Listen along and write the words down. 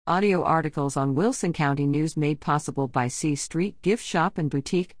Audio articles on Wilson County News made possible by C Street Gift Shop and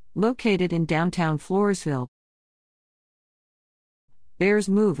Boutique, located in downtown Floresville. Bears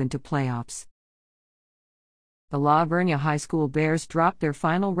move into playoffs. The La Vernia High School Bears dropped their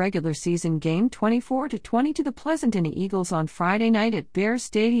final regular season game 24-20 to the Pleasanton Eagles on Friday night at Bears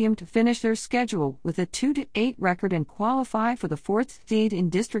Stadium to finish their schedule with a 2-8 record and qualify for the fourth seed in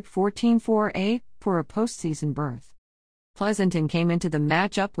District 14-4A for a postseason berth. Pleasanton came into the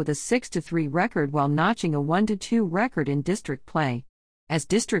matchup with a 6-3 record while notching a 1-2 record in district play. As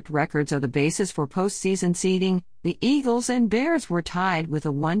district records are the basis for postseason seeding, the Eagles and Bears were tied with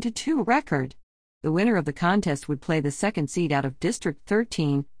a 1-2 record. The winner of the contest would play the second seed out of District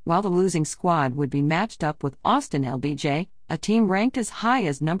 13, while the losing squad would be matched up with Austin LBJ, a team ranked as high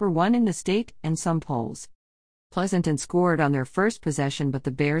as number 1 in the state and some polls. Pleasanton scored on their first possession, but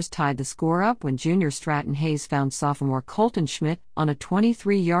the Bears tied the score up when junior Stratton Hayes found sophomore Colton Schmidt on a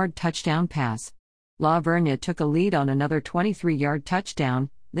 23-yard touchdown pass. La Vernia took a lead on another 23-yard touchdown,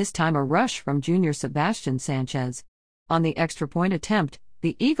 this time a rush from junior Sebastian Sanchez. On the extra point attempt,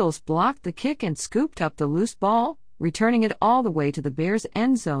 the Eagles blocked the kick and scooped up the loose ball, returning it all the way to the Bears'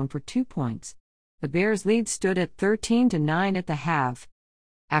 end zone for 2 points. The Bears' lead stood at 13-9 at the half.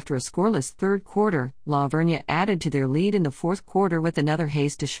 After a scoreless third quarter, La Vernia added to their lead in the fourth quarter with another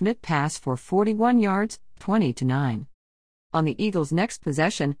Hayes to Schmidt pass for 41 yards, 20-9. On the Eagles' next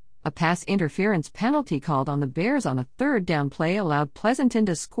possession, a pass interference penalty called on the Bears on a third down play allowed Pleasanton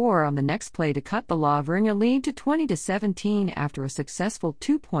to score on the next play to cut the La Vernia lead to 20-17 after a successful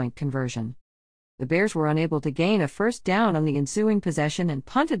 2-point conversion. The Bears were unable to gain a first down on the ensuing possession and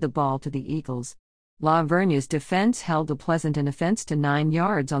punted the ball to the Eagles. La Vernia's defense held the Pleasanton offense to 9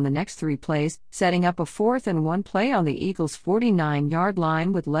 yards on the next 3 plays, setting up a 4th-and-1 play on the Eagles' 49-yard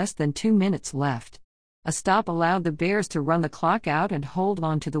line with less than 2 minutes left. A stop allowed the Bears to run the clock out and hold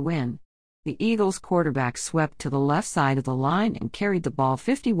on to the win. The Eagles' quarterback swept to the left side of the line and carried the ball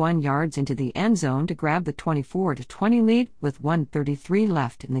 51 yards into the end zone to grab the 24-20 lead with 1:33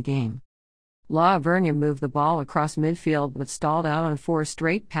 left in the game. La Vernia moved the ball across midfield but stalled out on 4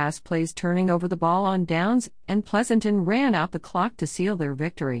 straight pass plays, turning over the ball on downs, and Pleasanton ran out the clock to seal their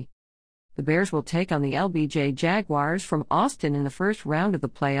victory. The Bears will take on the LBJ Jaguars from Austin in the first round of the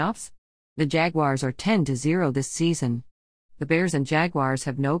playoffs. The Jaguars are 10-0 this season. The Bears and Jaguars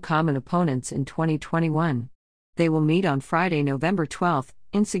have no common opponents in 2021. They will meet on Friday, November 12,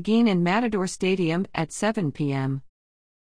 in Seguin and Matador Stadium at 7 p.m.